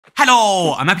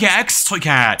Hello, I'm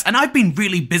Toycat, and I've been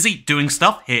really busy doing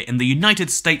stuff here in the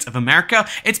United States of America.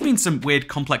 It's been some weird,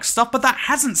 complex stuff, but that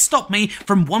hasn't stopped me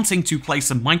from wanting to play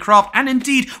some Minecraft, and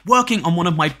indeed working on one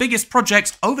of my biggest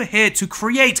projects over here to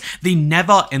create the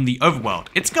Nether in the overworld.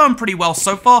 It's going pretty well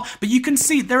so far, but you can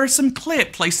see there are some clear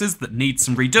places that need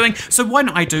some redoing, so why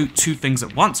don't I do two things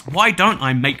at once? Why don't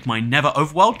I make my Nether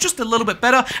overworld just a little bit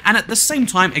better, and at the same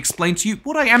time explain to you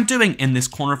what I am doing in this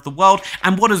corner of the world,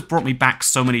 and what has brought me back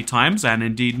so many times, and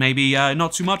indeed maybe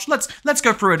not too much. Let's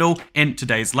go through it all in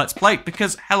today's Let's Play,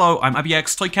 because hello, I'm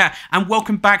Toycat, and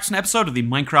welcome back to an episode of the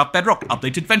Minecraft Bedrock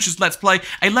Updated Adventures Let's Play,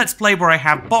 a Let's Play where I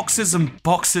have boxes and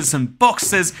boxes and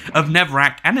boxes of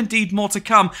netherrack, and indeed more to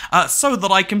come, so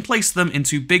that I can place them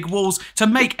into big walls to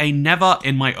make a Nether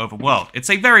in my overworld. It's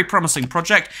a very promising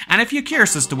project, and if you're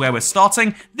curious as to where we're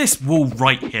starting, this wall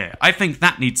right here, I think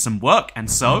that needs some work, and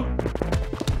so...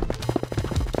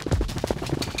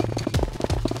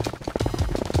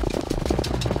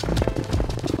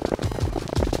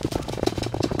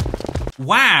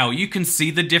 Wow, you can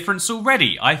see the difference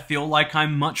already. I feel like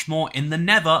I'm much more in the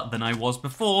Nether than I was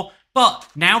before, but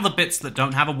now the bits that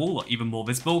don't have a wall are even more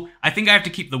visible. I think I have to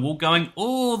keep the wall going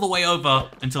all the way over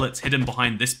until it's hidden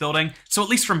behind this building, so at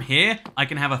least from here, I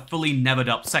can have a fully nethered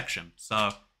up section. So,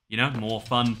 you know, more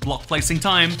fun block placing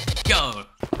time. Go!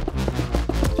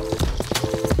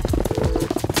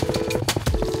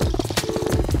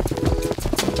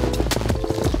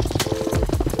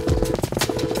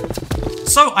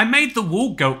 So I made the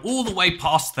wall go all the way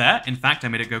past there. In fact, I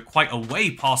made it go quite a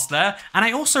way past there, and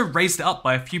I also raised it up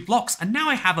by a few blocks, and now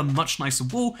I have a much nicer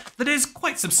wall that is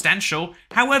quite substantial.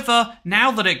 However,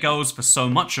 now that it goes for so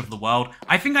much of the world,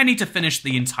 I think I need to finish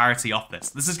the entirety of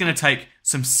this. This is going to take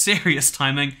some serious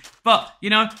timing, but, you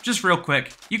know, just real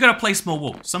quick, you gotta place more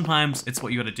walls. Sometimes it's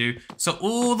what you gotta do. So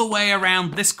all the way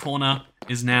around this corner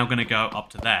is now gonna go up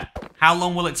to there. How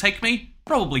long will it take me?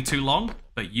 Probably too long,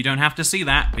 but you don't have to see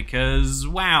that because,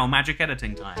 wow, magic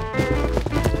editing time.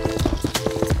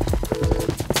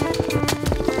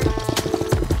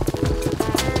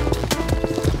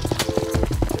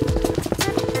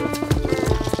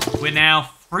 We're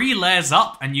now 3 layers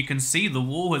up, and you can see the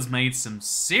wall has made some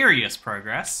serious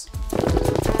progress.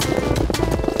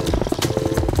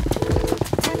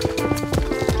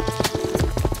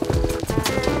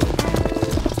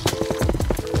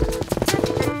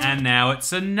 And now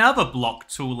it's another block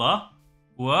taller.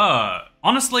 Whoa.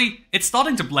 Honestly, it's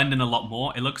starting to blend in a lot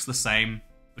more. It looks the same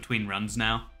between runs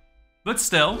now. But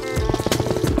still.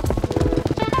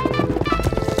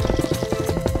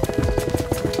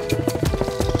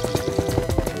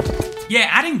 Yeah,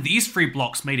 adding these 3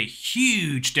 blocks made a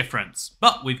huge difference,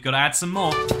 but we've got to add some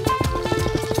more.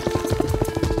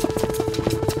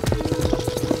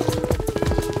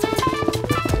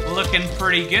 Looking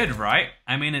pretty good, right?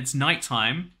 I mean, it's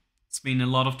nighttime. It's been a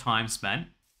lot of time spent.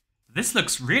 This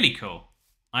looks really cool.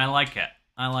 I like it.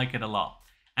 I like it a lot.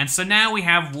 And so now we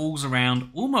have walls around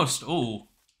almost all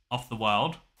of the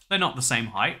world. They're not the same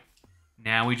height.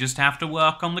 Now we just have to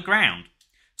work on the ground.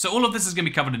 So all of this is going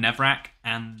to be covered in netherrack,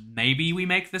 and maybe we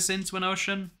make this into an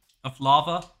ocean of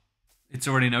lava. It's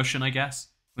already an ocean, I guess.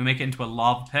 We make it into a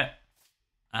lava pit.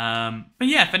 But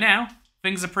yeah, for now,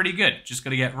 things are pretty good. Just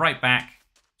got to get right back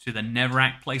to the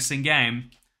netherrack placing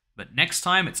game. But next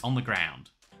time, it's on the ground.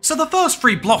 So the first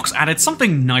 3 blocks added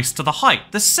something nice to the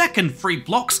height. The second 3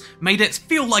 blocks made it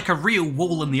feel like a real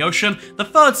wall in the ocean. The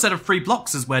third set of 3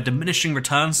 blocks is where diminishing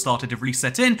returns started to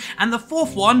reset in. And the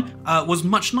fourth one was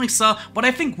much nicer, but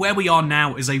I think where we are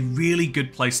now is a really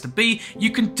good place to be. You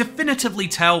can definitively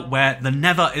tell where the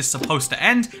Nether is supposed to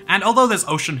end, and although there's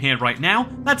ocean here right now,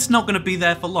 that's not going to be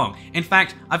there for long. In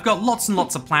fact, I've got lots and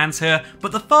lots of plans here,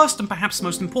 but the first and perhaps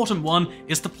most important one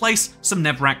is to place some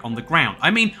netherrack on the ground.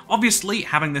 I mean, obviously,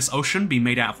 having this ocean be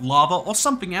made out of lava or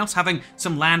something else, having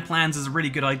some land plans is a really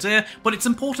good idea, but it's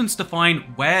important to define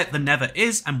where the Nether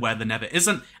is and where the Nether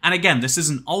isn't. And again, this is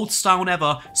an old style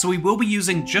Nether, so we will be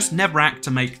using just netherrack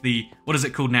to make the, what is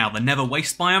it called now, the Nether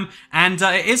waste biome, and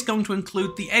it is going to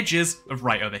include the edges of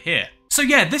right over here. So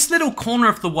yeah, this little corner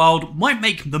of the world might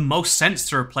make the most sense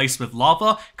to replace with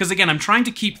lava, because again, I'm trying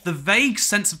to keep the vague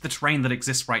sense of the terrain that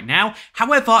exists right now.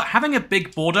 However, having a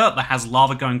big border that has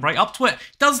lava going right up to it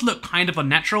does look kind of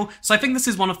unnatural, so I think this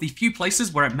is one of the few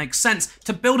places where it makes sense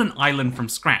to build an island from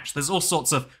scratch. There's all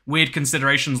sorts of weird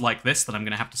considerations like this that I'm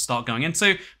going to have to start going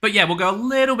into, but yeah, we'll go a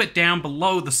little bit down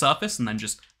below the surface and then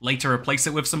just later replace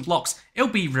it with some blocks. It'll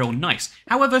be real nice.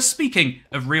 However, speaking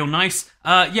of real nice,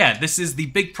 yeah, this is the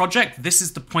big project. This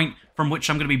is the point from which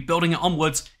I'm going to be building it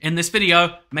onwards in this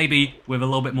video, maybe with a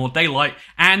little bit more daylight.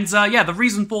 And yeah, the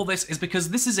reason for this is because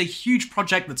this is a huge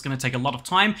project that's going to take a lot of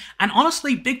time, and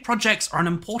honestly, big projects are an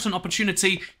important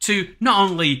opportunity to not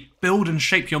only build and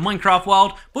shape your Minecraft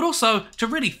world, but also to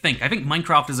really think. I think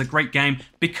Minecraft is a great game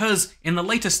because in the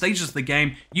later stages of the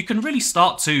game, you can really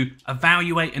start to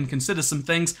evaluate and consider some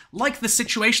things, like the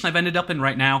situation I've ended up in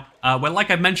right now, where, like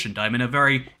I mentioned, I'm in a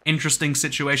very interesting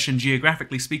situation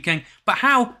geographically speaking, but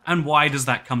how and why does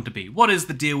that come to be? What is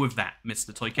the deal with that,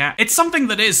 Mr. Toycat? It's something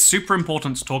that is super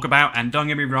important to talk about, and don't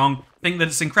get me wrong, I think that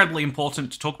it's incredibly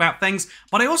important to talk about things,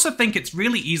 but I also think it's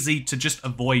really easy to just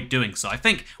avoid doing so. I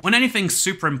think when anything's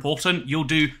super important, you'll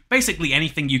do basically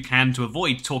anything you can to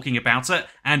avoid talking about it,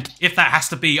 and if that has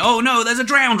to be, oh no, there's a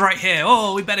drowned right here,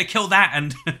 oh, we better kill that,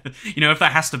 and, you know, if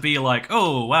that has to be like,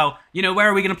 oh, well, you know, where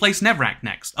are we going to place netherier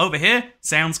next? Over here?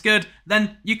 Sounds good.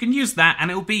 Then you can use that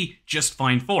and it'll be just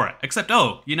fine for it. Except,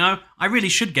 oh, you know, I really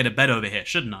should get a bed over here,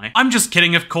 shouldn't I? I'm just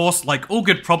kidding, of course. Like all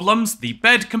good problems, the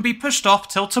bed can be pushed off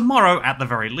till tomorrow at the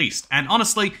very least. And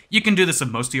honestly, you can do this with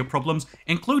most of your problems,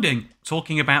 including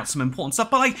talking about some important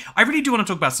stuff. But like, I really do want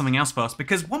to talk about something else first,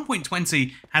 because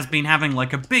 1.20 has been having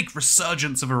like a big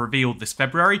resurgence of a reveal this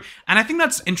February. And I think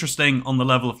that's interesting on the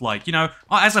level of like, you know,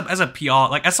 as a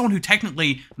PR, like as someone who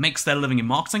technically makes their living in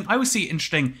marketing, I always see it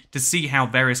interesting to see how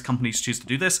various companies choose to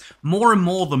do this. More and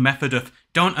more the method of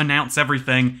don't announce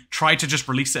everything, try to just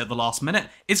release it at the last minute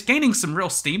is gaining some real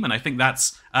steam, and I think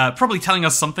that's probably telling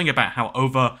us something about how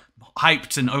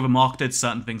overhyped and overmarketed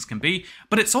certain things can be,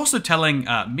 but it's also telling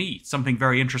me something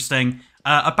very interesting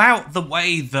about the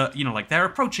way that, you know, like they're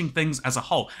approaching things as a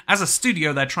whole. As a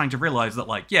studio, they're trying to realize that,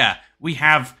 like, yeah, we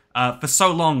have for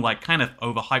so long, like, kind of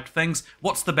overhyped things.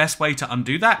 What's the best way to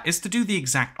undo that is to do the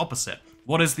exact opposite.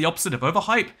 What is the opposite of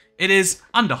overhype? It is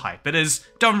underhype. It is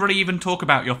don't really even talk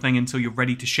about your thing until you're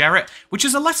ready to share it, which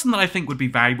is a lesson that I think would be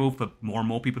valuable for more and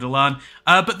more people to learn.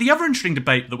 But the other interesting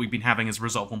debate that we've been having as a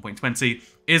result of 1.20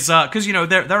 is, because, you know,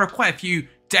 there are quite a few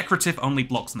decorative-only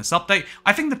blocks in this update.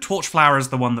 I think the torch flower is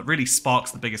the one that really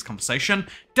sparks the biggest conversation.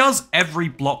 Does every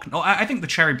block... Oh, I think the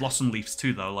cherry blossom leaves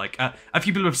too, though. Like, a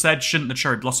few people have said, shouldn't the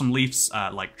cherry blossom leaves,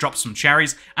 like, drop some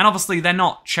cherries? And obviously, they're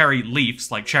not cherry leaves.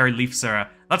 Like, cherry leaves are...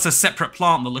 That's a separate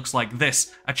plant that looks like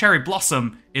this. A cherry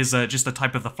blossom is just a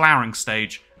type of the flowering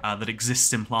stage that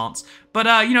exists in plants.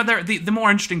 But, you know, the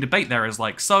more interesting debate there is,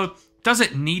 like, so... Does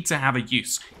it need to have a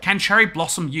use? Can cherry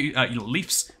blossom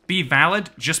leaves be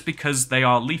valid just because they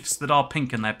are leaves that are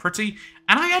pink and they're pretty?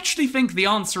 And I actually think the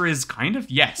answer is kind of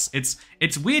yes.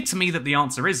 It's weird to me that the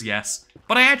answer is yes,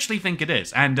 but I actually think it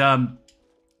is. And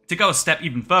to go a step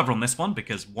even further on this one,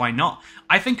 because why not?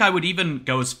 I think I would even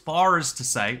go as far as to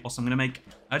say, also I'm going to make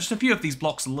just a few of these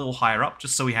blocks a little higher up,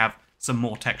 just so we have some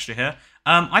more texture here.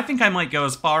 I think I might go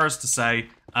as far as to say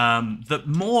that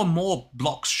more and more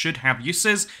blocks should have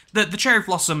uses. The cherry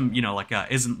blossom, you know, like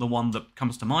isn't the one that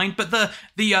comes to mind, but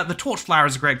the torch flower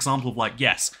is a great example of like,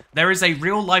 yes, there is a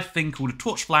real life thing called a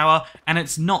torch flower, and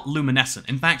it's not luminescent.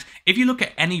 In fact, if you look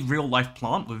at any real life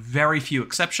plant, with very few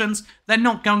exceptions, they're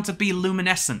not going to be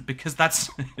luminescent because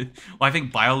that's, well, I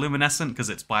think bioluminescent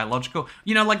because it's biological.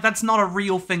 You know, like that's not a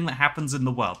real thing that happens in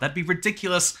the world. That'd be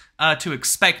ridiculous to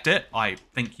expect it, I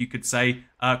think you could say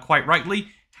quite rightly.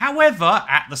 However,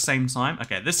 at the same time,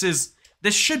 okay,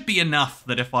 this should be enough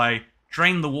that if I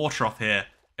drain the water off here,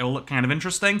 it will look kind of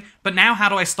interesting. But now how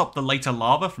do I stop the later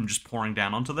lava from just pouring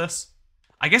down onto this?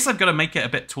 I guess I've got to make it a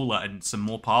bit taller in some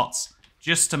more parts,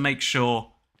 just to make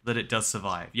sure that it does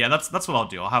survive. Yeah, that's what I'll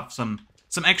do. I'll have some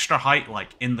extra height, like,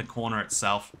 in the corner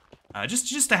itself,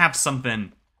 just to have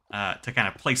something to kind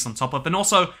of place on top of, and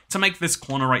also to make this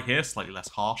corner right here slightly less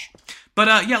harsh.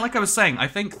 But yeah, like I was saying, I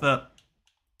think that...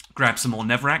 Grab some more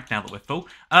netherier now that we're full.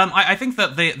 I think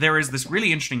that there is this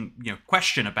really interesting, you know,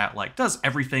 question about, like, does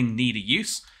everything need a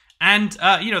use? And,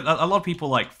 you know, a lot of people,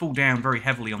 like, fall down very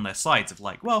heavily on their sides of,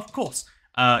 like, well, of course,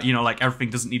 you know, like, everything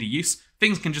doesn't need a use.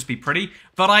 Things can just be pretty.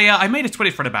 But I made a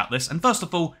Twitter thread about this, and first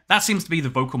of all, that seems to be the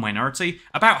vocal minority.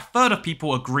 About a third of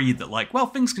people agree that, like, well,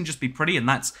 things can just be pretty, and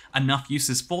that's enough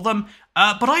uses for them.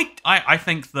 But I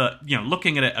think that, you know,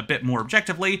 looking at it a bit more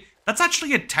objectively, that's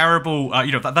actually a terrible,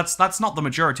 you know, that's not the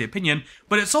majority opinion,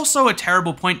 but it's also a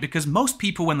terrible point because most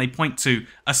people, when they point to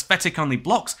aesthetic-only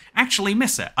blocks, actually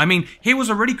miss it. I mean, here was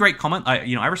a really great comment.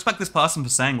 You know, I respect this person for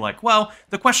saying, like, well,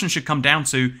 the question should come down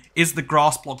to, is the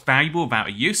grass block valuable without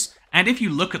a use? And if you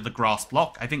look at the grass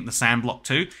block, I think the sand block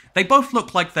too, they both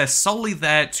look like they're solely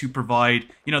there to provide,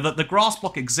 you know, that the grass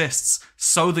block exists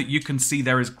so that you can see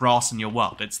there is grass in your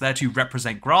world. It's there to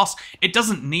represent grass. It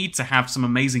doesn't need to have some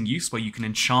amazing use where you can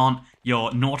enchant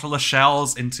your nautilus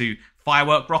shells into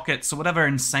firework rockets or whatever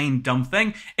insane dumb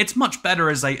thing. It's much better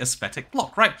as a aesthetic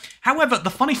block, right? However, the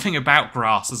funny thing about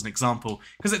grass, as an example,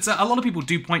 because it's a lot of people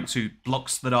do point to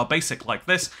blocks that are basic like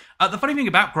this. The funny thing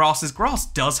about grass is grass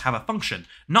does have a function.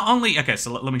 Not only, okay,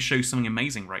 so let me show you something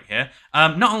amazing right here.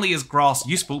 Not only is grass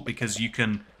useful because you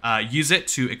can use it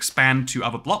to expand to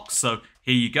other blocks. So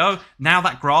here you go. Now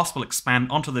that grass will expand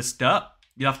onto this dirt.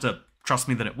 You have to trust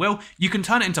me that it will. You can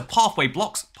turn it into pathway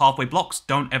blocks. Pathway blocks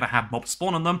don't ever have mobs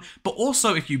spawn on them. But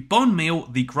also, if you bone meal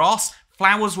the grass,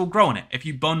 flowers will grow on it. If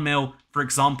you bone meal, for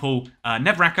example,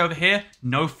 Netherrack over here,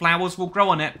 no flowers will grow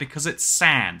on it because it's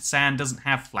sand. Sand doesn't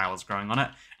have flowers growing on it.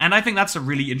 And I think that's a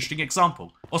really interesting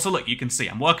example. Also, look, you can see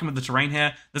I'm working with the terrain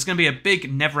here. There's going to be a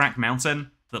big Netherrack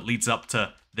mountain that leads up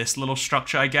to this little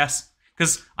structure, I guess.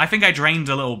 Because I think I drained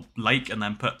a little lake and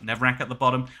then put Netherrack at the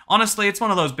bottom. Honestly, it's one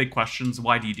of those big questions.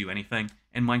 Why do you do anything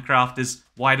in Minecraft? Is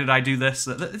why did I do this?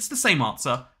 It's the same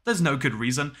answer. There's no good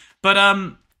reason. But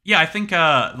yeah, I think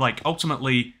like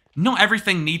ultimately, not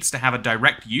everything needs to have a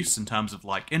direct use in terms of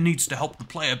like it needs to help the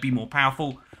player be more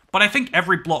powerful. But I think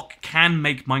every block can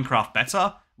make Minecraft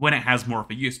better when it has more of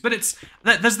a use. But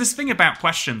there's this thing about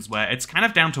questions where it's kind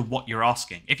of down to what you're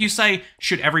asking. If you say,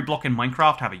 should every block in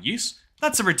Minecraft have a use?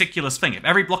 That's a ridiculous thing. If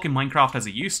every block in Minecraft has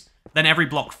a use, then every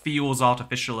block feels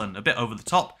artificial and a bit over the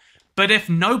top. But if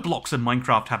no blocks in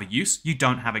Minecraft have a use, you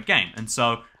don't have a game. And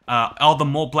so, are the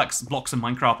more blocks in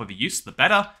Minecraft with a use, the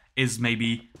better, is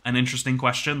maybe an interesting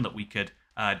question that we could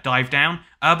dive down.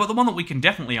 But the one that we can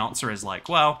definitely answer is like,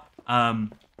 well,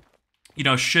 you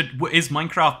know, is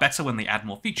Minecraft better when they add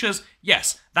more features?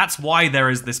 Yes, that's why there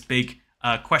is this big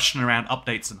question around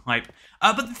updates and hype.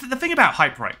 But the thing about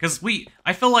hype, right, because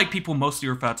I feel like people mostly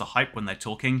refer to hype when they're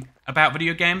talking about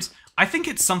video games. I think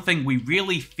it's something we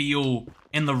really feel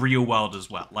in the real world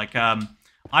as well. Like,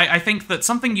 I think that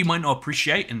something you might not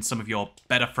appreciate in some of your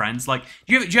better friends, like,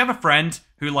 do you have a friend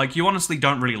who, like, you honestly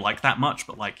don't really like that much,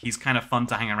 but, like, he's kind of fun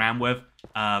to hang around with?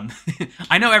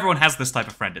 I know everyone has this type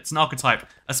of friend. It's an archetype,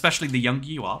 especially the younger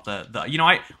you are. You know,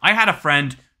 I had a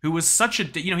friend who was such a,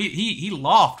 you know, he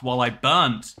laughed while I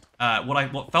burned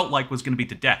what felt like was going to be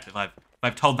to death, if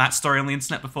I've told that story on the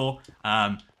internet before.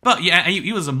 But yeah,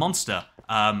 he was a monster.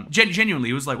 Genuinely,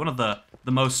 he was like one of the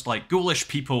most like ghoulish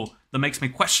people that makes me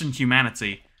question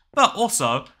humanity. But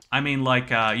also, I mean,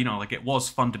 like you know, like it was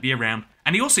fun to be around,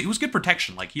 and he was good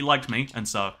protection. Like he liked me, and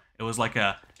so it was like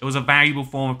a valuable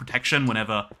form of protection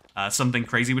whenever something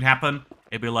crazy would happen.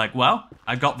 It'd be like, well,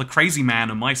 I got the crazy man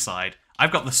on my side.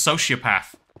 I've got the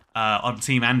sociopath on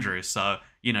Team Andrew, so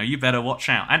you know you better watch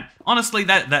out. And honestly,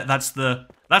 that's the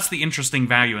interesting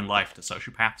value in life to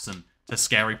sociopaths and to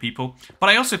scary people. But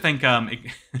I also think I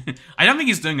don't think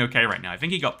he's doing okay right now. I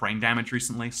think he got brain damage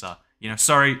recently, so you know,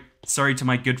 sorry to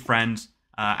my good friend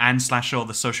Anne Slasher,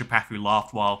 the sociopath who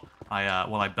laughed while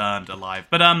I burned alive.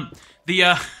 But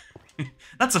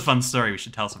that's a fun story we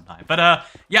should tell sometime. But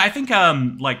yeah, I think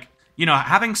like you know,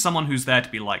 having someone who's there to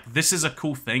be like, this is a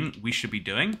cool thing we should be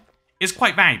doing, is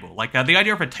quite valuable. Like, the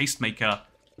idea of a tastemaker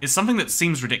is something that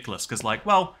seems ridiculous, because, like,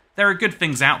 well, there are good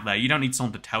things out there. You don't need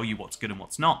someone to tell you what's good and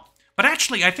what's not. But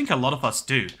actually, I think a lot of us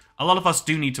do. A lot of us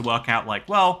do need to work out, like,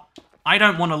 well, I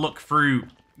don't want to look through,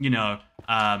 you know,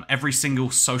 every single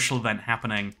social event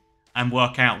happening and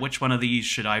work out which one of these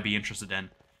should I be interested in.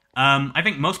 I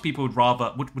think most people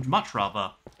would much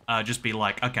rather just be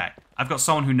like, okay, I've got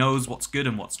someone who knows what's good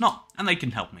and what's not, and they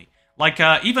can help me. Like,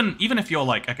 even if you're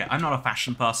like, okay, I'm not a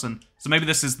fashion person, so maybe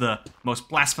this is the most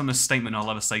blasphemous statement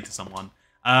I'll ever say to someone.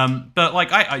 But like,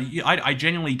 I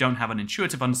genuinely don't have an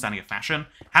intuitive understanding of fashion.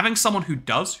 Having someone who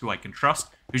does, who I can trust,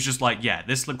 who's just like, yeah,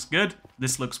 this looks good,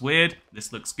 this looks weird,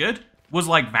 this looks good, was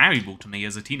like valuable to me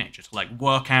as a teenager to like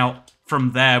work out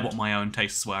from there what my own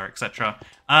tastes were, etc.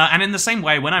 And in the same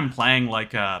way, when I'm playing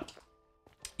like,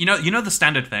 you know the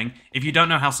standard thing, if you don't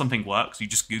know how something works, you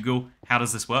just Google, how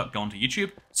does this work, go onto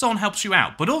YouTube, someone helps you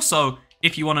out. But also,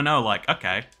 if you want to know, like,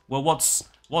 okay, well, what's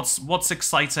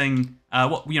exciting,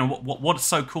 what's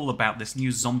so cool about this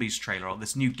new Zombies trailer, or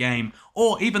this new game,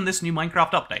 or even this new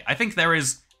Minecraft update? I think there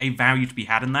is a value to be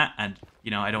had in that, and,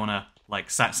 you know, I don't want to, like,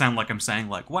 sound like I'm saying,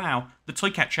 like, wow, the Toy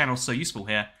Cat channel's so useful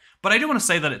here. But I do want to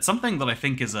say that it's something that I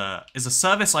think is a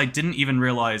service I didn't even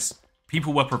realize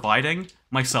people were providing,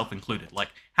 myself included. Like,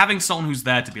 having someone who's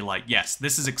there to be like, yes,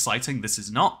 this is exciting, this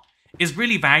is not, is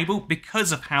really valuable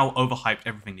because of how overhyped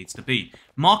everything needs to be.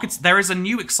 There is a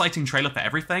new exciting trailer for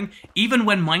everything. Even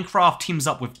when Minecraft teams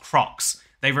up with Crocs,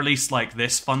 they released like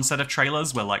this fun set of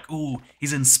trailers where like, ooh,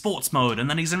 he's in sports mode, and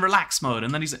then he's in relax mode,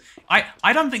 and then he's...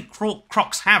 I don't think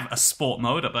Crocs have a sport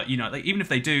mode, but, you know, even if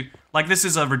they do, like, this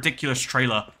is a ridiculous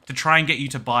trailer to try and get you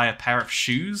to buy a pair of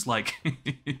shoes, like,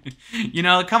 you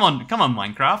know, come on,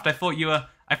 Minecraft, I thought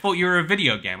you were a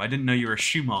video game, I didn't know you were a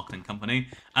shoe marketing company,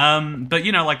 but,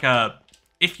 you know, like,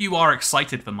 if you are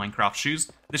excited for Minecraft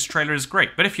shoes, this trailer is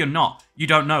great, but if you're not, you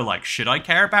don't know, like, should I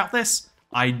care about this?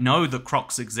 I know that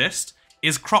Crocs exist.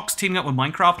 Is Crocs teaming up with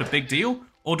Minecraft a big deal?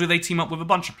 Or do they team up with a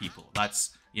bunch of people?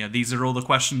 That's, you know, these are all the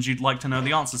questions you'd like to know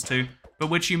the answers to, but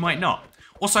which you might not.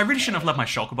 Also, I really shouldn't have left my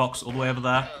shulker box all the way over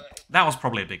there. That was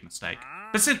probably a big mistake.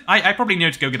 But since, I probably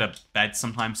need to go get a bed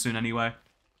sometime soon anyway.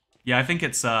 Yeah, I think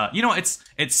it's, you know what,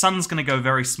 it's sun's gonna go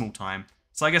very small time,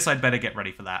 so I guess I'd better get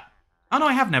ready for that. Oh no,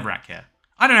 I have Netherrack here.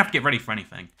 I don't have to get ready for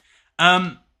anything.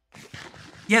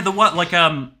 Yeah, the what, like,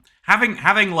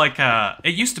 having like,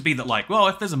 it used to be that, like, well,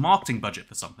 if there's a marketing budget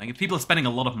for something, if people are spending a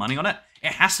lot of money on it,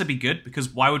 it has to be good, because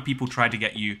why would people try to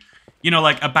get you, you know,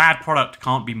 like, a bad product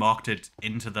can't be marketed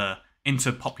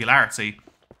into popularity.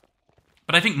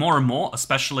 But I think more and more,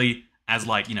 especially as,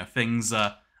 like, you know, things,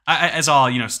 as our,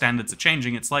 you know, standards are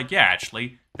changing, it's like, yeah,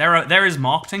 actually, there is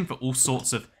marketing for all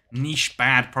sorts of niche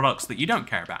bad products that you don't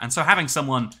care about. And so having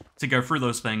someone to go through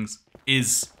those things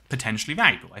is potentially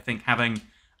valuable. I think having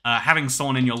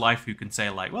someone in your life who can say,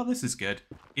 like, well, this is good,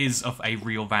 is of a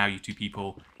real value to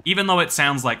people, even though it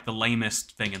sounds like the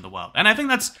lamest thing in the world. And I think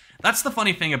that's the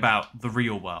funny thing about the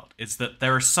real world, is that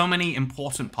there are so many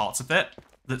important parts of it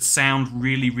that sound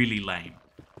really, really lame.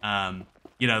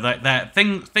 You know, that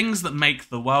things that make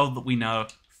the world that we know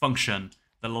function,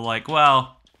 that are like,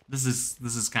 well, this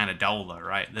is kind of dull though,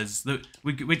 right? It's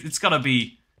gotta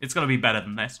be better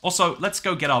than this. Also, let's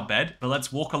go get our bed, but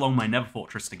let's walk along my nether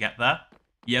fortress to get there.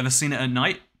 You ever seen it at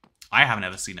night? I haven't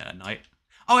ever seen it at night.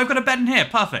 Oh, I've got a bed in here.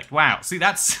 Perfect. Wow. See,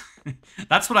 that's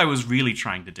that's what I was really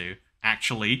trying to do.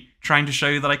 Actually, trying to show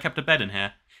you that I kept a bed in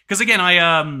here. Because again,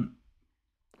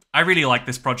 I really like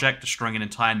this project, destroying an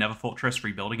entire nether fortress,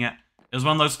 rebuilding it. It was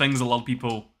one of those things a lot of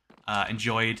people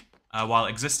enjoyed while it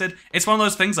existed. It's one of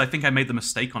those things I think I made the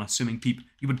mistake on assuming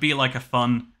it would be like a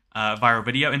fun viral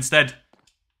video. Instead,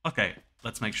 okay,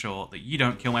 let's make sure that you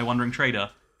don't kill my wandering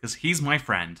trader, because he's my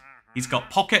friend. He's got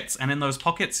pockets, and in those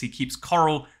pockets he keeps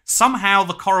coral. Somehow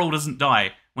the coral doesn't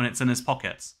die when it's in his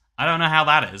pockets. I don't know how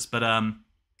that is, but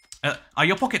are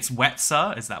your pockets wet,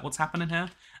 sir? Is that what's happening here?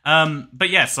 But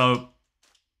yeah, so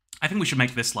I think we should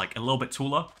make this like a little bit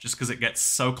taller, just because it gets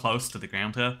so close to the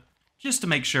ground here, just to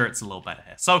make sure it's a little better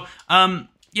here. So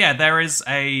yeah, there is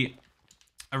a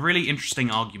really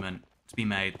interesting argument to be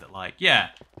made that, like, yeah,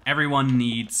 everyone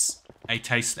needs a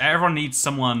taste. Everyone needs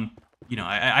someone. You know,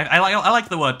 I like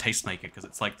the word tastemaker because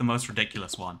it's like the most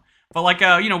ridiculous one. But like,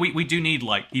 you know, we do need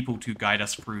like people to guide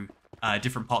us through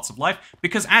different parts of life,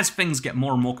 because as things get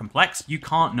more and more complex, you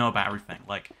can't know about everything.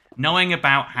 Like knowing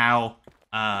about how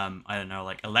I don't know,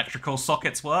 like electrical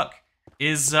sockets work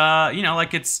is you know,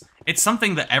 like it's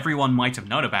something that everyone might have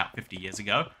known about 50 years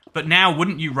ago. But now,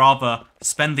 wouldn't you rather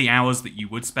spend the hours that you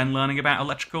would spend learning about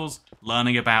electricals,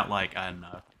 learning about, like, I don't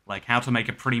know, like how to make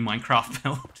a pretty Minecraft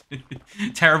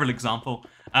build? Terrible example.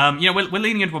 You know, we're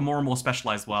leaning into a more and more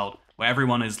specialized world where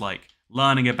everyone is, like,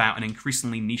 learning about an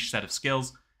increasingly niche set of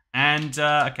skills. And,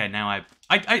 okay, now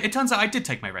it turns out I did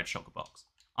take my red shulker box.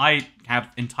 I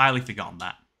have entirely forgotten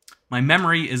that. My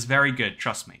memory is very good,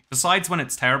 trust me. Besides when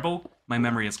it's terrible, my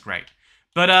memory is great.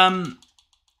 But,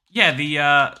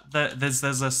 yeah, there's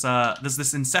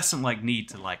this incessant, like, need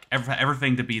to, like,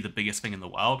 everything to be the biggest thing in the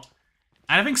world.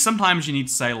 And I think sometimes you need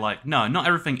to say, like, no, not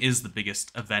everything is the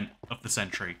biggest event of the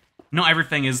century. Not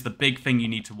everything is the big thing you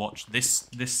need to watch this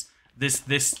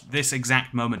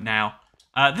exact moment now.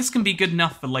 This can be good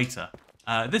enough for later.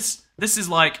 This is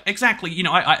like, exactly, you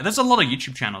know, there's a lot of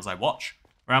YouTube channels I watch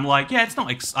where I'm like, yeah, it's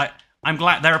not, I'm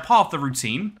glad they're a part of the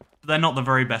routine, but they're not the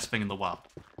very best thing in the world.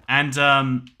 And,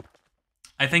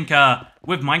 I think,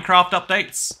 with Minecraft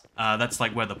updates, that's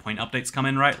like where the point updates come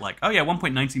in, right? Like, oh yeah,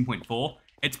 1.19.4.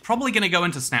 It's probably going to go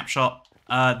into Snapshot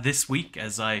this week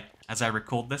as I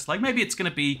record this. Like, maybe it's going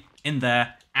to be in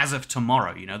there as of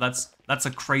tomorrow, you know? That's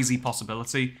a crazy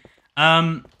possibility.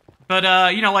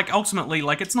 But, you know, like, ultimately,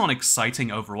 like, it's not an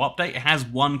exciting overall update. It has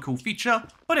one cool feature,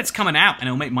 but it's coming out, and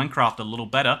it'll make Minecraft a little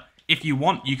better. If you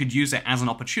want, you could use it as an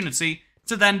opportunity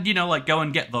to then, you know, like, go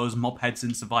and get those mob heads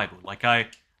in survival. Like,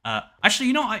 actually,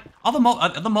 you know, are the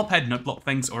mob head note block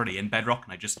things already in Bedrock,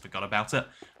 and I just forgot about it.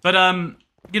 But,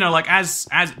 you know, like, as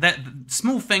that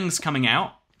small things coming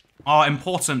out are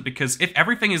important, because if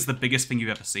everything is the biggest thing you've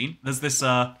ever seen, there's this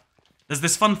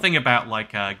fun thing about,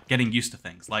 like, getting used to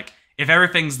things. Like, if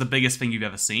everything's the biggest thing you've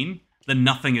ever seen, then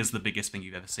nothing is the biggest thing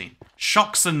you've ever seen.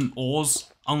 Shocks and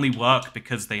awes only work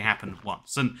because they happen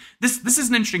once. And this is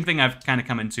an interesting thing I've kind of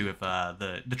come into with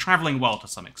the traveling world to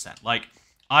some extent. Like,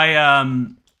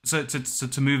 so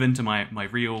to move into my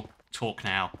real talk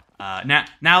now, now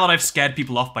that I've scared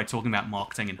people off by talking about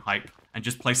marketing and hype and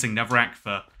just placing Netherier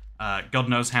for God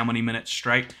knows how many minutes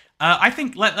straight, I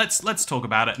think let's talk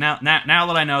about it now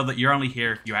that I know that you're only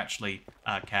here if you actually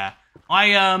care.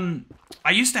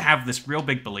 I used to have this real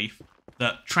big belief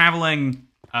that traveling,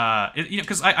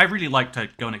 because I really like to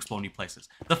go and explore new places.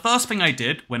 The first thing I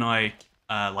did when I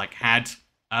had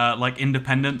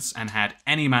independence and had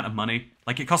any amount of money,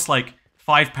 like it cost like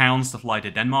 £5 to fly to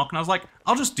Denmark, and I was like,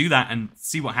 I'll just do that and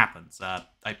see what happens.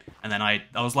 And then I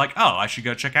was like, oh, I should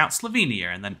go check out Slovenia,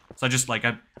 and then so I just like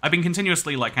I've been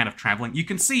continuously like kind of traveling. You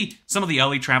can see some of the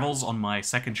early travels on my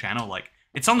second channel. Like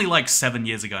it's only like 7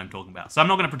 years ago I'm talking about, so I'm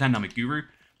not going to pretend I'm a guru,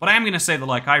 but I am going to say that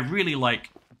like I really like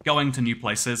going to new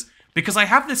places because I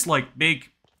have this like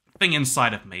big thing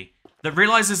inside of me that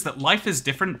realizes that life is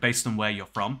different based on where you're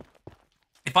from.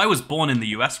 If I was born in the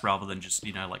US rather than just,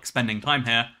 you know, like spending time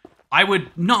here, I would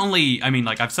not only, I mean,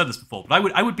 like I've said this before,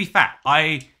 but I would be fat.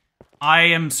 I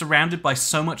am surrounded by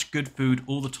so much good food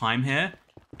all the time here,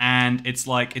 and it's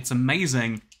like it's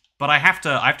amazing, but I have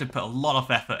to put a lot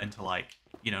of effort into like,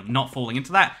 you know, not falling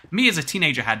into that. Me as a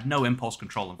teenager had no impulse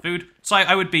control on food, so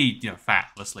I would be, you know, fat,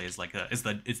 obviously, is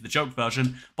the joke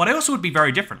version, but I also would be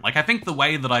very different. Like I think the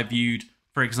way that I viewed,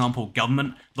 for example,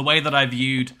 government, the way that I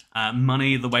viewed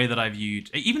money, the way that I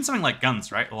viewed even something like guns,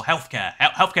 right, or healthcare.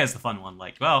 Healthcare is the fun one.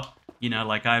 Like, well, you know,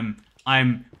 like I'm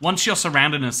once you're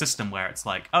surrounded in a system where it's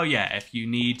like, oh yeah, if you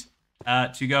need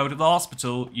to go to the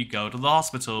hospital, you go to the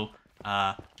hospital.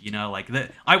 You know, like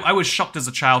that. I was shocked as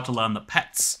a child to learn that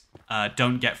pets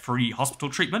don't get free hospital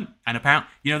treatment, and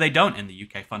apparently, you know, they don't in the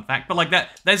UK. Fun fact, but like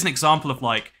that, there's an example of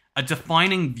like a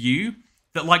defining view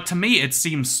that, like, to me, it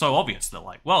seems so obvious that,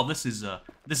 like, well, this is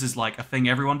like a thing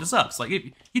everyone deserves. Like,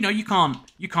 you know, you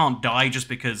can't die just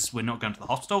because we're not going to the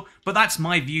hospital. But that's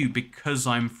my view because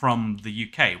I'm from the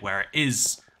UK, where it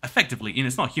is effectively, you know,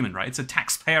 it's not human right, it's a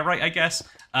taxpayer right, I guess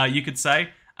you could say.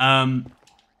 And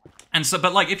so,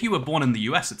 but like, if you were born in the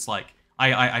US, it's like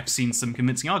I've seen some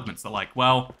convincing arguments that, like,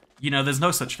 well, you know, there's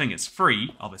no such thing as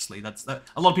free. Obviously, that's a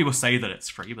lot of people say that it's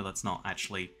free, but that's not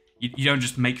actually. You don't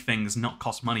just make things not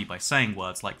cost money by saying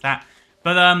words like that.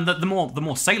 But the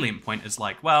more salient point is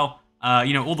like, well,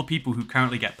 you know, all the people who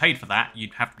currently get paid for that,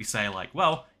 you'd have to be saying like,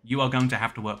 well, you are going to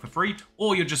have to work for free,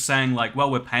 or you're just saying like, well,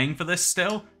 we're paying for this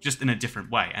still, just in a different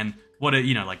way. And what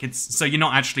you know, like it's so you're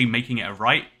not actually making it a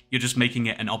right, you're just making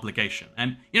it an obligation.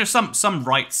 And you know, some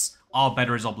rights are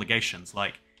better as obligations.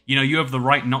 Like, you know, you have the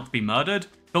right not to be murdered.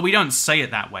 But we don't say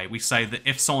it that way. We say that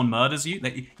if someone murders you,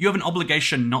 that you have an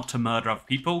obligation not to murder other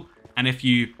people, and if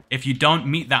you don't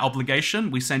meet that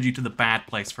obligation, we send you to the bad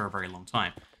place for a very long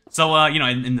time. So, you know,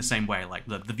 in the same way, like,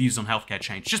 the views on healthcare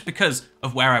change just because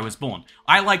of where I was born.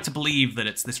 I like to believe that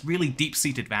it's this really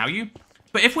deep-seated value,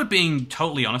 but if we're being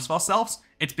totally honest with ourselves,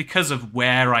 it's because of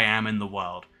where I am in the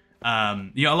world.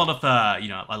 You know, a lot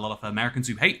of Americans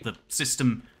who hate the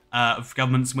system of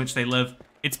governments in which they live,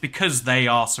 it's because they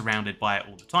are surrounded by it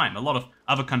all the time. A lot of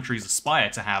other countries aspire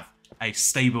to have a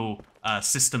stable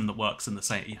system that works in the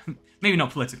same, maybe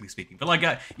not politically speaking, but like, you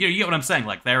know, you get what I'm saying.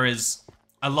 Like, there is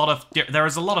a lot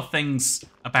of things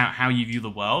about how you view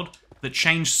the world that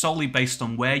change solely based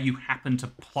on where you happen to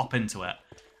plop into it.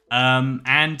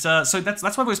 So that's why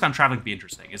I've always found traveling to be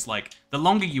interesting. It's like, the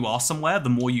longer you are somewhere, the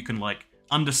more you can like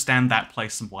understand that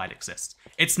place and why it exists.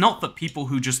 It's not that people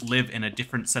who just live in a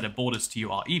different set of borders to you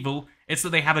are evil, it's that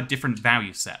they have a different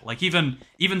value set. Like, even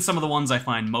some of the ones I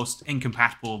find most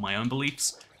incompatible with my own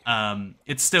beliefs,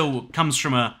 it still comes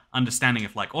from a understanding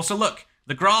of like, also look,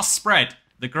 the grass spread,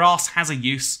 the grass has a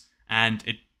use, and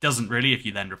it doesn't really if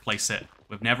you then replace it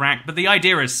with Netherier, but the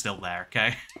idea is still there,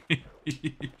 okay?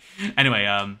 Anyway,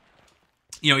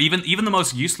 you know, even the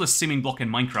most useless seeming block in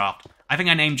Minecraft, I think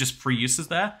I named just 3 uses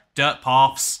there. Dirt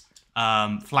paths,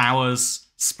 flowers,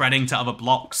 spreading to other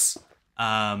blocks.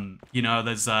 You know,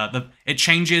 there's it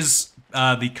changes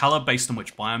the color based on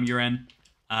which biome you're in.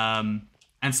 And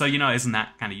so, you know, isn't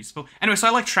that kind of useful? Anyway, so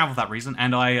I like to travel for that reason,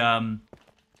 and I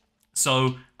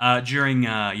during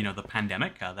you know, the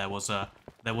pandemic, there was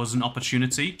an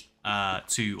opportunity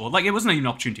or like, it wasn't even an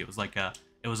opportunity, it was like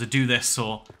it was a do this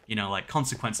or, you know, like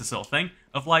consequences sort of thing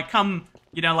of like, come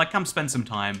spend some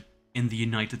time in the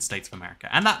United States of America.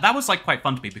 And that was like quite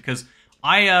fun to me because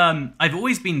I've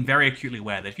always been very acutely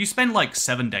aware that if you spend like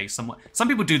 7 days somewhere, some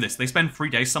people do this, they spend 3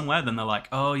 days somewhere, then they're like,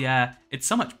 oh yeah, it's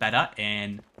so much better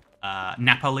in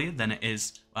Napoli than it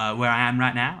is where I am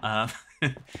right now.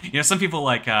 You know, some people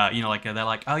like, you know, like they're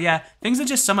like, oh yeah, things are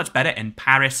just so much better in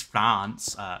Paris,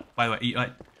 France. By the way,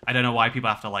 I don't know why people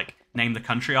have to like name the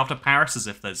country after Paris, as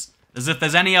if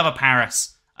there's any other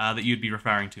Paris that you'd be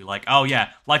referring to. Like, oh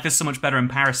yeah, life is so much better in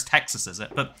Paris, Texas, is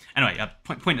it? But anyway,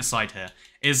 point aside here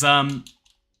is the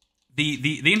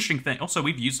interesting thing. Also,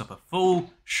 we've used up a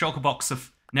full shulker box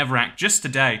of Netheriac just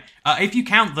today. If you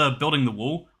count the building the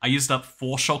wall, I used up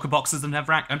 4 shulker boxes of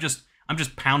Netheriac. I'm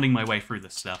just pounding my way through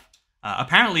this stuff.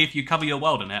 Apparently, if you cover your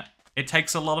world in it, it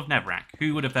takes a lot of Netheriac.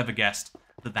 Who would have ever guessed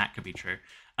that that could be true?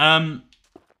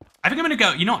 I think I'm gonna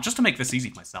go, you know what, just to make this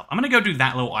easy for myself, I'm gonna go do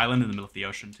that little island in the middle of the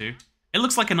ocean too. It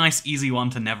looks like a nice, easy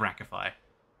one to Netheracify.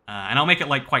 And I'll make it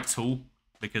like quite tall,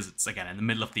 because it's, again, in the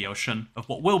middle of the ocean of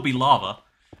what will be lava.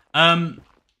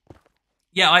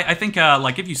 Yeah, I think,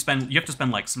 like, if you have to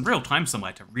spend, like, some real time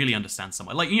somewhere to really understand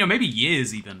somewhere. Like, you know, maybe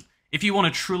years, even. If you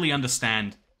want to truly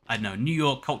understand, I don't know, New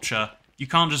York culture, you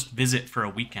can't just visit for a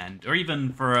weekend. Or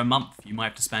even for a month, you might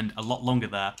have to spend a lot longer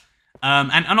there.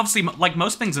 And obviously, like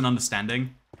most things in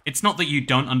understanding, it's not that you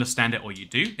don't understand it or you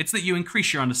do. It's that you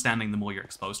increase your understanding the more you're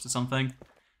exposed to something.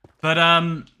 But,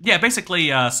 yeah, basically,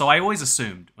 so I always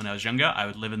assumed when I was younger I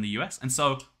would live in the US. And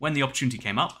so when the opportunity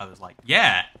came up, I was like,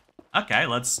 yeah, okay,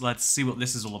 let's see what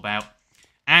this is all about.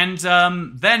 And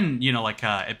then, you know, like,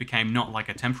 it became not like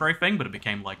a temporary thing, but it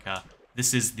became like,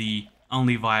 this is the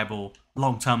only viable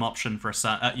long-term option for a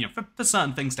certain, you know, for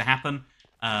certain things to happen.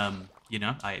 You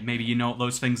know, maybe you know what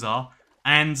those things are.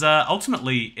 And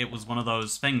ultimately, it was one of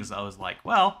those things that I was like,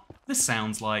 well, this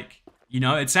sounds like, you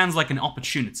know, it sounds like an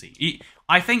opportunity.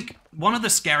 I think one of the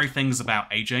scary things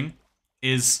about aging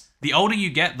is the older you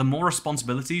get, the more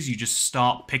responsibilities you just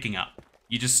start picking up.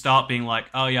 You just start being like,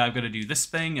 oh yeah, I've got to do this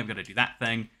thing, I've got to do that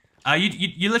thing.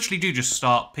 You literally do just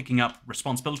start picking up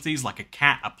responsibilities like a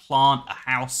cat, a plant, a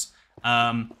house.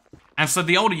 And so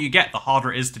the older you get, the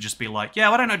harder it is to just be like, yeah,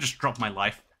 why don't I just drop my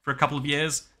life for a couple of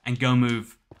years and go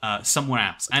move somewhere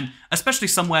else? And especially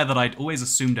somewhere that I'd always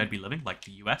assumed I'd be living, like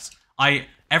the US.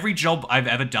 Every job I've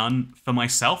ever done for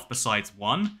myself, besides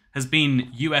one, has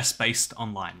been US-based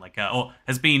online, like, or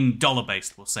has been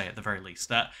dollar-based, we'll say at the very least.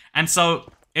 And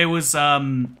so it was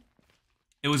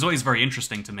always very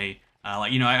interesting to me.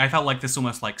 Like, you know, I felt like this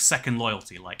almost like second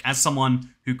loyalty. Like, as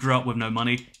someone who grew up with no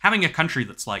money, having a country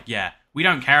that's like, yeah, we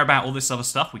don't care about all this other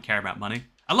stuff, we care about money.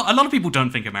 A lot of people don't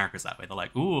think America's that way. They're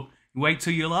like, ooh, wait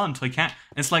till you learn, until you can't.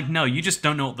 And it's like, no, you just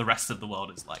don't know what the rest of the world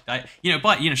is like. You know,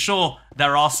 but, you know, sure,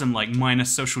 there are some, like, minor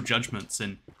social judgments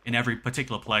in every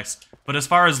particular place. But as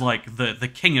far as, like,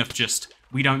 the king of just,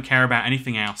 we don't care about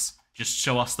anything else, just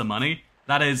show us the money,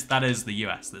 that is the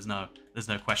US. There's no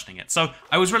questioning it. So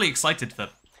I was really excited for,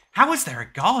 how is there a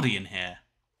guardian here?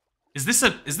 Is this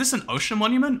an ocean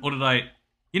monument? Or did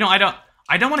you know, I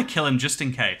don't want to kill him just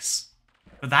in case.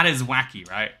 But that is wacky,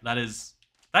 right? That is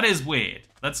weird.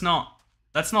 That's not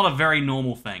a very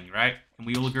normal thing, right? Can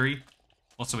we all agree?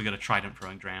 Also, we got a trident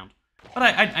throwing drowned. But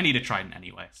I need a trident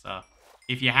anyway, so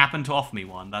if you happen to offer me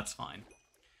one, that's fine.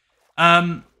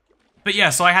 But yeah,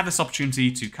 so I had this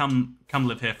opportunity to come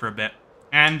live here for a bit.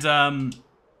 And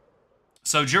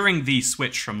so during the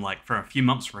switch from, like, for a few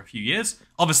months, for a few years,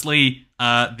 obviously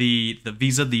the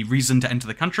visa, the reason to enter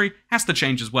the country, has to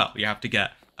change as well. You have to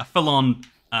get a full-on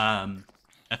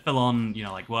you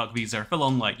know, like, work visa, a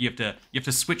full-on, like, you have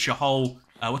to switch your whole,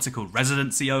 what's it called,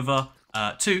 residency over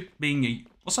to being a,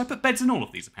 also I put beds in all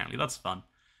of these, apparently, that's fun.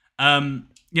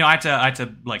 You know, I had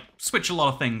to, like, switch a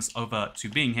lot of things over to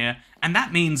being here, and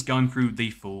that means going through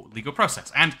the full legal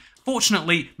process. And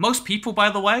fortunately, most people, by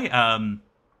the way, I'm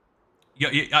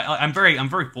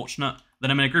very fortunate that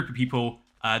I'm in a group of people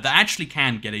that actually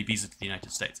can get a visa to the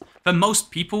United States. For most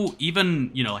people,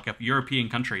 even, you know, like, European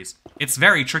countries, it's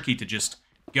very tricky to just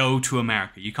go to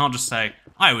America. You can't just say,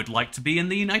 I would like to be in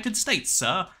the United States,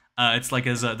 sir. It's like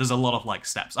there's a lot of, like,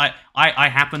 steps. I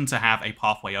happen to have a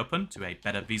pathway open to a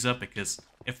better visa because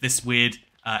if this weird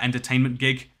entertainment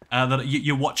gig that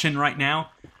you're watching right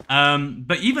now.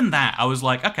 But even that, I was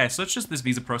like, okay, so it's just this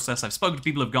visa process. I've spoken to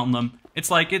people who've gotten them.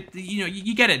 It's like, you know,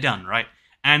 you get it done, right?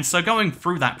 And so going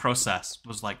through that process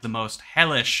was like the most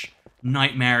hellish,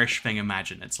 nightmarish thing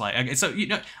imagined. It's like, okay, so, you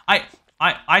know,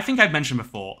 I think I've mentioned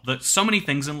before that so many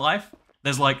things in life,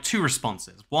 there's like 2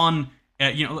 responses. One,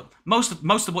 you know, most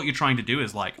of what you're trying to do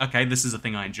is like, okay, this is a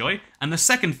thing I enjoy. And the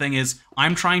second thing is,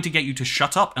 I'm trying to get you to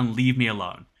shut up and leave me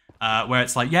alone. Where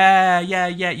it's like, yeah,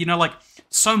 you know, like,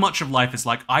 so much of life is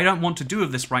like, I don't want to do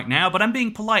this right now, but I'm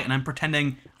being polite and I'm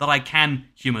pretending that I can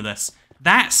humor this.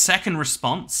 That second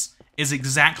response is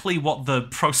exactly what the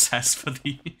process for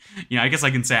the, you know, I guess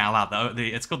I can say it out loud,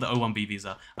 it's called the O1B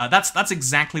visa. That's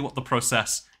exactly what the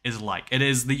process is like. It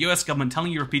is the US government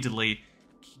telling you repeatedly,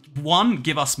 one,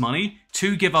 give us money.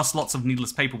 Two, give us lots of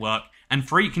needless paperwork. And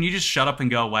three, can you just shut up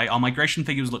and go away? Our migration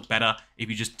figures look better if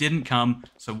you just didn't come,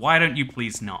 so why don't you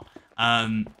please not?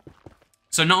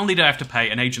 So not only did I have to pay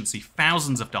an agency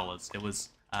thousands of dollars, it was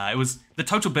the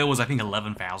total bill was I think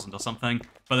 11,000 or something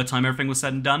by the time everything was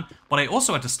said and done. But I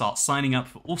also had to start signing up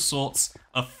for all sorts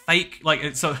of fake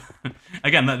so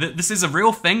again this is a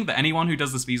real thing that anyone who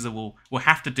does this visa will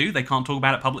have to do. They can't talk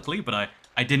about it publicly, but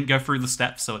I didn't go through the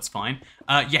steps, so it's fine.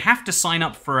 You have to sign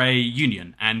up for a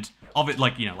union, and of it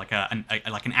like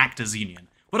an actors union.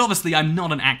 But obviously I'm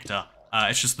not an actor.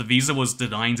 It's just the visa was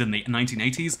designed in the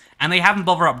 1980s, and they haven't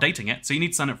bothered updating it, so you need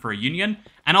to sign up for a union.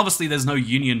 And obviously there's no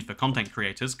union for content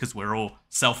creators, because we're all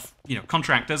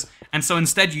contractors. And so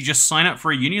instead you just sign up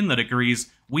for a union that agrees,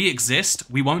 we exist,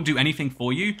 we won't do anything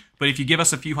for you, but if you give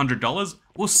us a few $100s,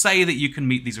 we'll say that you can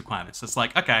meet these requirements. It's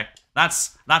like, okay,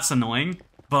 that's annoying,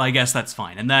 but I guess that's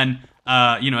fine. And then,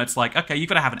 it's like, okay, you've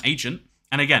got to have an agent.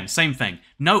 And again, same thing.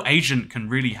 No agent can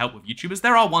really help with YouTubers.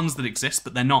 There are ones that exist,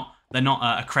 but they're not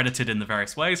accredited in the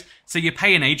various ways. So you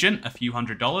pay an agent a few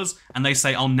 $100s, and they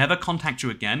say, I'll never contact you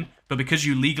again, but because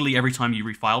you legally, every time you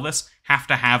refile this, have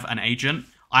to have an agent,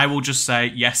 I will just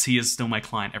say, yes, he is still my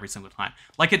client every single time.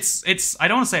 Like, it's I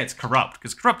don't want to say it's corrupt,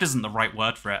 because corrupt isn't the right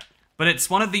word for it, but it's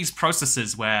one of these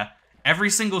processes where every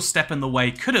single step in the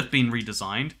way could have been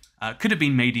redesigned, could have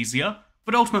been made easier,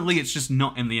 but ultimately it's just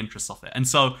not in the interests of it. And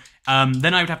so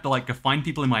then I would have to go find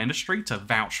people in my industry to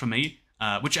vouch for me,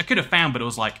 which I could have found, but it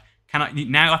was like, I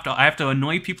have to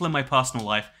annoy people in my personal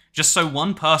life just so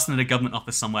one person in a government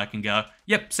office somewhere can go,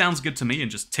 yep, sounds good to me,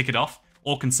 and just tick it off,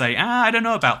 or can say, I don't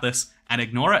know about this, and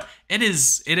ignore it.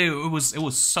 It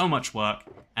was so much work.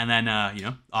 And then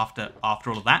after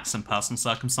all of that, some personal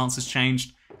circumstances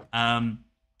changed. To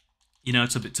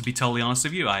be totally honest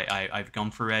with you, I've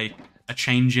gone through a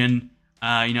change in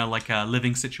a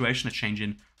living situation, a change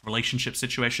in relationship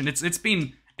situation. It's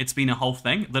been a whole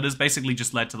thing that has basically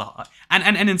just led to the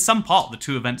and in some part the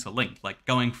two events are linked. Like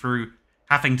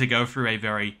having to go through a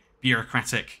very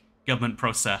bureaucratic government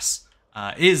process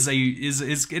it's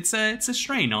a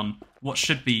strain on what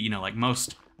should be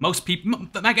most people.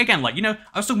 But again, I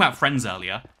was talking about friends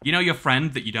earlier. Your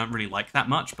friend that you don't really like that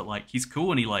much, but he's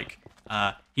cool and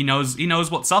he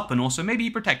knows what's up, and also maybe he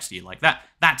protects you,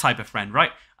 that type of friend,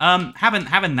 right?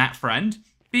 Having that friend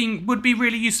would be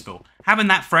really useful. Having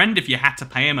that friend, if you had to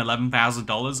pay him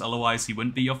 $11,000, otherwise he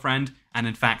wouldn't be your friend, and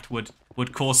in fact would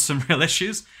cause some real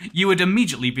issues, you would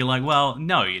immediately be like, well,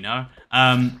 no,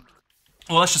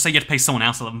 well, let's just say you had to pay someone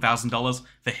else $11,000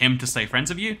 for him to stay friends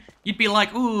with you. You'd be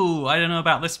like, ooh, I don't know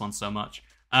about this one so much.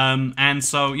 And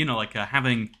so,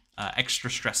 having extra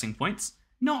stressing points,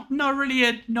 not really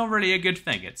a good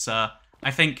thing. It's I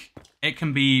think it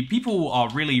can be, people are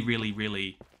really, really,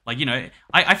 really,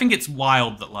 I think it's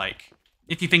wild that,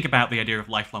 if you think about the idea of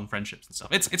lifelong friendships and stuff,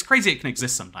 it's crazy it can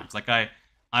exist sometimes.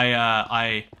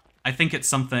 I think it's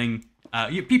something,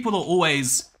 people are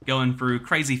always going through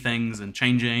crazy things and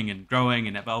changing and growing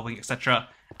and evolving, etc.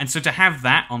 And so to have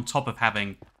that on top of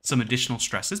having some additional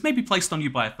stresses, maybe placed on you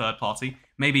by a third party,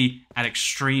 maybe at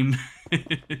extreme,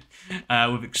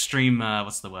 with extreme,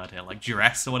 what's the word here,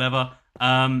 duress or whatever,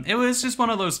 it was just one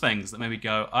of those things that made me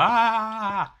go,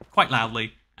 quite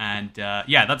loudly. And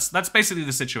yeah, that's basically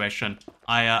the situation.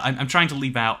 I'm trying to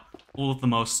leave out all of the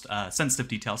most sensitive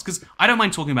details, because I don't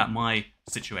mind talking about my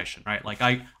situation, right?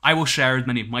 I will share as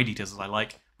many of my details as I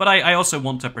like, but I also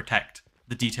want to protect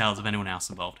the details of anyone else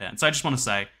involved here. And so I just want to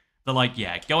say that,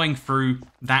 yeah, going through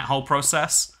that whole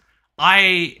process,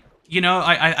 I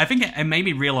think it made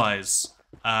me realize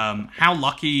how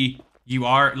lucky you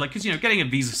are, because, getting a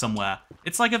visa somewhere,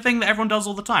 it's a thing that everyone does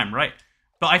all the time, right?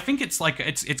 But I think it's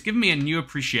it's given me a new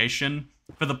appreciation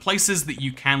for the places that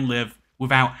you can live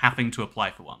without having to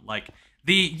apply for one.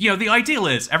 The ideal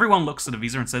is everyone looks at a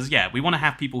visa and says, yeah, we want to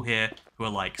have people here who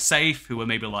are safe, who are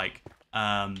maybe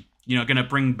going to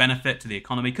bring benefit to the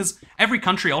economy, because every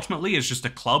country ultimately is just a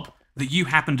club that you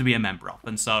happen to be a member of.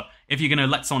 And so if you're going to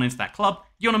let someone into that club,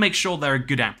 you want to make sure they're a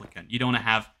good applicant. You don't want to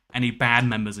have any bad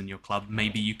members in your club,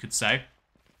 maybe you could say.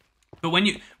 But when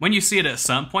you see it at a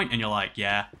certain point and you're like,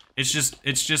 yeah, it's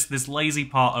just this lazy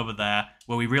part over there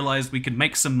where we realized we could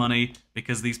make some money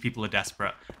because these people are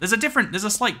desperate. There's a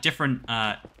slight different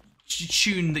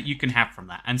tune that you can have from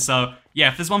that. And so, yeah,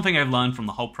 if there's one thing I've learned from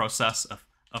the whole process of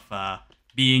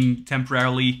being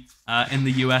temporarily in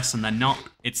the US and then not,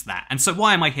 it's that. And so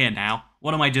why am I here now?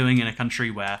 What am I doing in a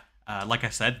country where, like I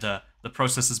said, the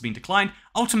process has been declined?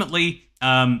 Ultimately,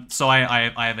 so I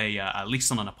have a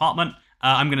lease on an apartment.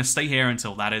 I'm going to stay here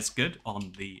until that is good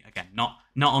on the, again, not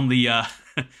on the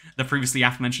the previously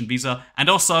aforementioned visa, and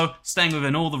also staying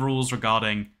within all the rules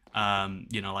regarding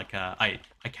You know, like I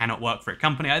cannot work for a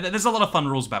company. There's a lot of fun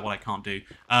rules about what I can't do.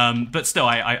 But still,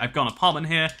 I've got an apartment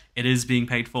here. It is being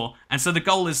paid for, and so the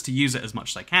goal is to use it as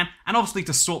much as I can, and obviously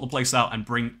to sort the place out and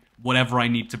bring whatever I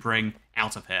need to bring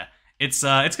out of here. It's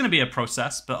going to be a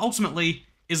process, but ultimately,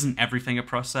 isn't everything a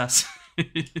process?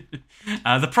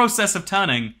 The process of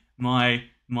turning my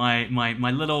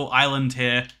little island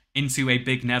here into a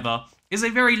big nether is a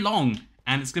very long,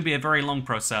 and it's going to be a very long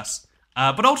process.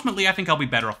 But ultimately, I think I'll be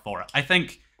better off for it. I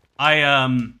think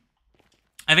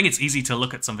it's easy to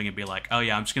look at something and be like, oh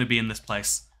yeah, I'm just going to be in this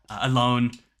place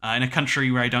alone in a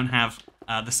country where I don't have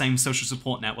the same social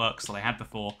support networks that I had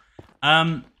before.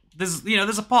 There's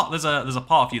a part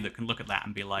of you that can look at that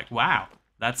and be like, wow,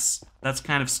 that's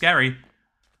kind of scary.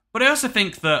 But I also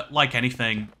think that, like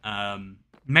anything,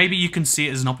 maybe you can see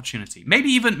it as an opportunity. Maybe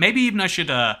even I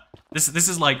should. This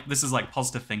is like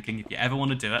positive thinking. If you ever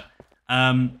want to do it,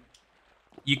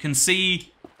 you can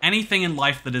see anything in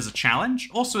life that is a challenge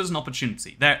also as an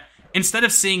opportunity. Instead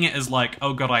of seeing it as like,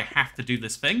 oh god, I have to do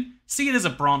this thing, see it as a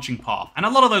branching path. And a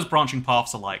lot of those branching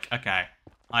paths are like, okay,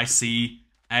 I see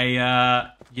I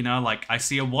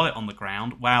see a wallet on the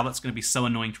ground. Wow, that's going to be so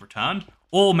annoying to return.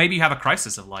 Or maybe you have a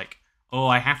crisis of like, oh,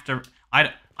 I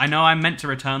know I'm meant to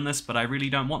return this, but I really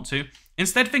don't want to.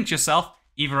 Instead, think to yourself,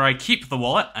 either I keep the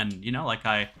wallet and,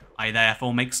 I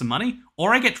therefore make some money,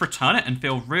 or I get to return it and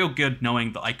feel real good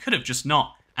knowing that I could have just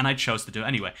not, and I chose to do it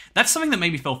anyway. That's something that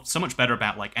made me feel so much better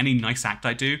about, like, any nice act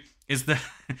I do, is the...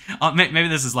 maybe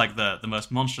this is, like, the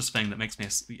most monstrous thing that makes me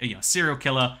a serial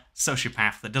killer,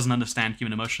 sociopath that doesn't understand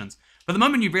human emotions. But the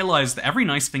moment you realize that every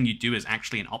nice thing you do is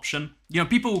actually an option,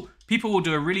 people will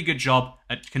do a really good job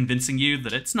at convincing you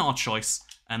that it's not a choice,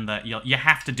 and that you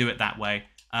have to do it that way.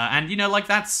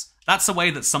 That's a way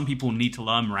that some people need to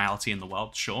learn morality in the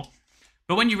world, sure.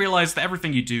 But when you realize that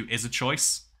everything you do is a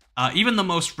choice, even the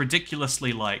most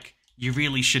ridiculously, like, you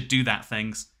really should do that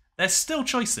things, they're still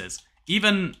choices.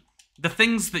 Even the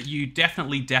things that you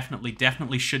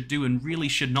definitely should do and really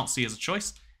should not see as a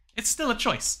choice, it's still a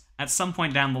choice at some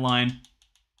point down the line.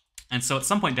 And so at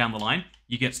some point down the line,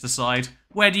 you get to decide,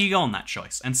 where do you go on that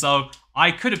choice? And so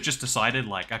I could have just decided,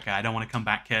 like, okay, I don't want to come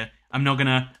back here. I'm not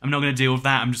gonna deal with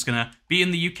that. I'm just gonna be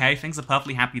in the UK. Things are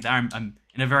perfectly happy there. I'm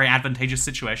in a very advantageous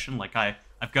situation. Like I've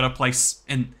got a place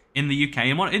in the UK,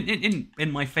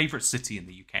 in my favorite city in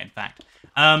the UK, in fact.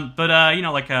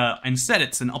 Instead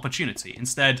it's an opportunity.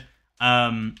 Instead,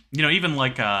 even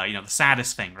like the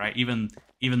saddest thing, right? Even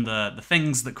the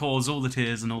things that cause all the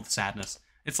tears and all the sadness.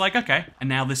 It's like, okay, and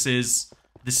now this is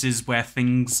where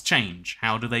things change.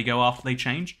 How do they go after they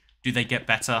change? Do they get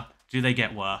better? Do they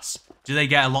get worse? Do they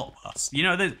get a lot worse?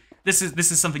 This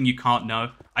is something you can't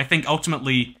know. I think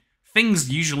ultimately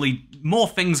more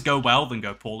things go well than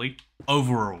go poorly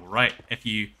overall, right? If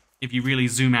you really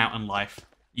zoom out in life,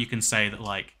 you can say that,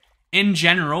 like, in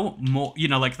general, more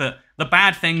the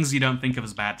bad things you don't think of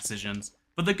as bad decisions,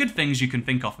 but the good things you can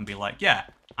think of and be like, yeah,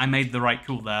 I made the right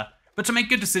call there. But to make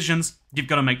good decisions, you've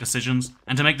got to make decisions,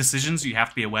 and to make decisions, you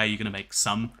have to be aware you're going to make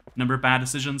some number of bad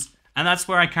decisions, and that's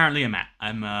where I currently am at.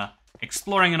 I'm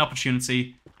exploring an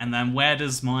opportunity, and then where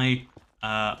does my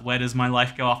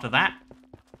life go after that?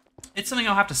 It's something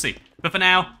I'll have to see. But for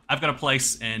now, I've got a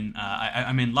place in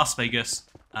I'm in Las Vegas.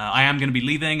 I am going to be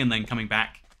leaving and then coming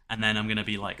back, and then I'm going to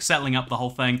be like settling up the whole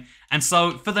thing. And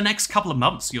so for the next couple of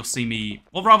months, you'll see me,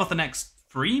 or rather the next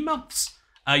 3 months,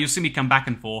 you'll see me come back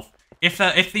and forth. If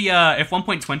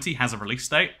 1.20 has a release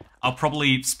date, I'll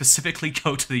probably specifically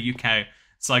go to the UK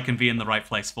so I can be in the right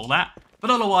place for that. But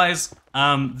otherwise,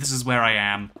 this is where I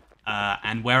am,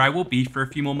 and where I will be for a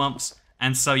few more months.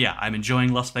 And so, yeah, I'm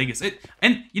enjoying Las Vegas.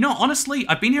 And honestly,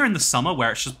 I've been here in the summer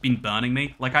where it's just been burning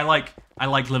me. Like, I like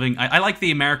living. I like the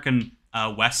American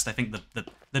West. I think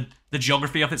the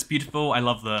geography of it's beautiful. I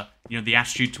love the the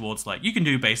attitude towards, like, you can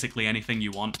do basically anything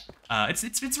you want.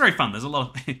 It's very fun. There's a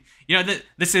lot of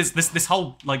this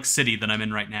whole, like, city that I'm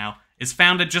in right now is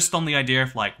founded just on the idea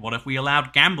of, like, what if we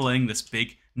allowed gambling, this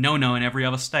big no-no, in every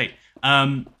other state.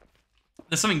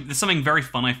 There's something very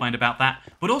fun I find about that,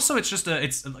 but also it's just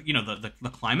the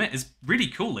climate is really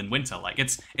cool in winter. Like,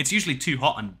 it's usually too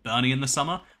hot and burning in the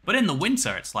summer, but in the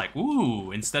winter it's like,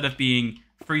 ooh, instead of being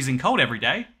freezing cold every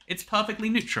day, it's perfectly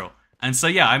neutral. And so,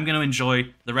 yeah, I'm going to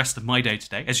enjoy the rest of my day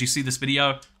today. As you see this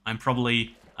video, I'm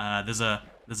probably there's a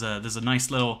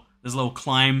nice little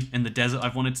climb in the desert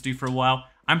I've wanted to do for a while.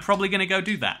 I'm probably going to go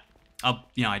do that. I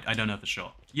don't know for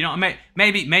sure.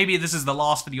 Maybe this is the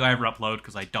last video I ever upload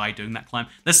because I died doing that climb.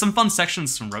 There's some fun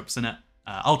sections, some ropes in it.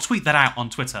 I'll tweet that out on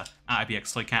Twitter,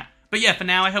 @IBXToyCat. But yeah, for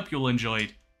now, I hope you all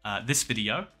enjoyed this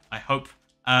video. I hope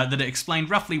that it explained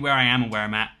roughly where I am and where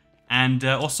I'm at. And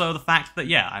also the fact that,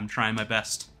 yeah, I'm trying my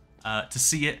best to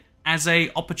see it as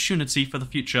a opportunity for the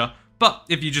future. But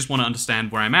if you just want to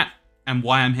understand where I'm at and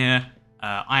why I'm here,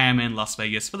 I am in Las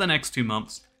Vegas for the next 2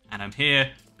 months, and I'm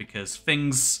here because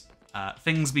things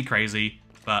be crazy.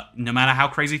 But no matter how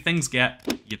crazy things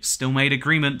get, you've still made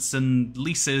agreements and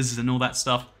leases and all that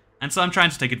stuff. And so I'm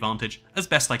trying to take advantage as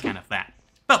best I can of that.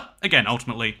 But again,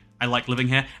 ultimately, I like living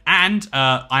here, and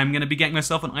I'm going to be getting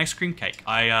myself an ice cream cake.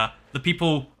 The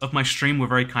people of my stream were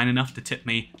very kind enough to tip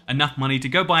me enough money to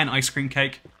go buy an ice cream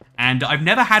cake, and I've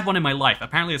never had one in my life.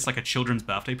 Apparently it's like a children's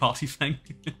birthday party thing.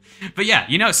 But yeah,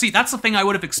 you know, see, that's the thing I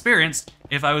would have experienced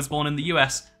if I was born in the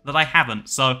US that I haven't.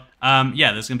 So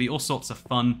yeah, there's going to be all sorts of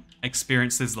fun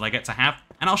experiences that I get to have,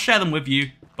 and I'll share them with you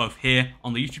both here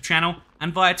on the YouTube channel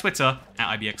and via Twitter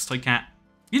at IBXToyCat.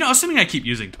 You know, assuming I keep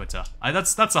using Twitter,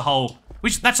 that's a whole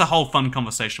fun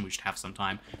conversation we should have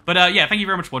sometime. But yeah, thank you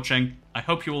very much for watching. I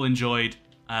hope you all enjoyed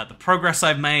the progress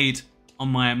I've made on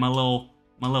my little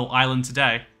island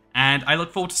today, and I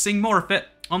look forward to seeing more of it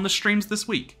on the streams this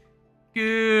week.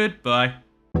 Goodbye.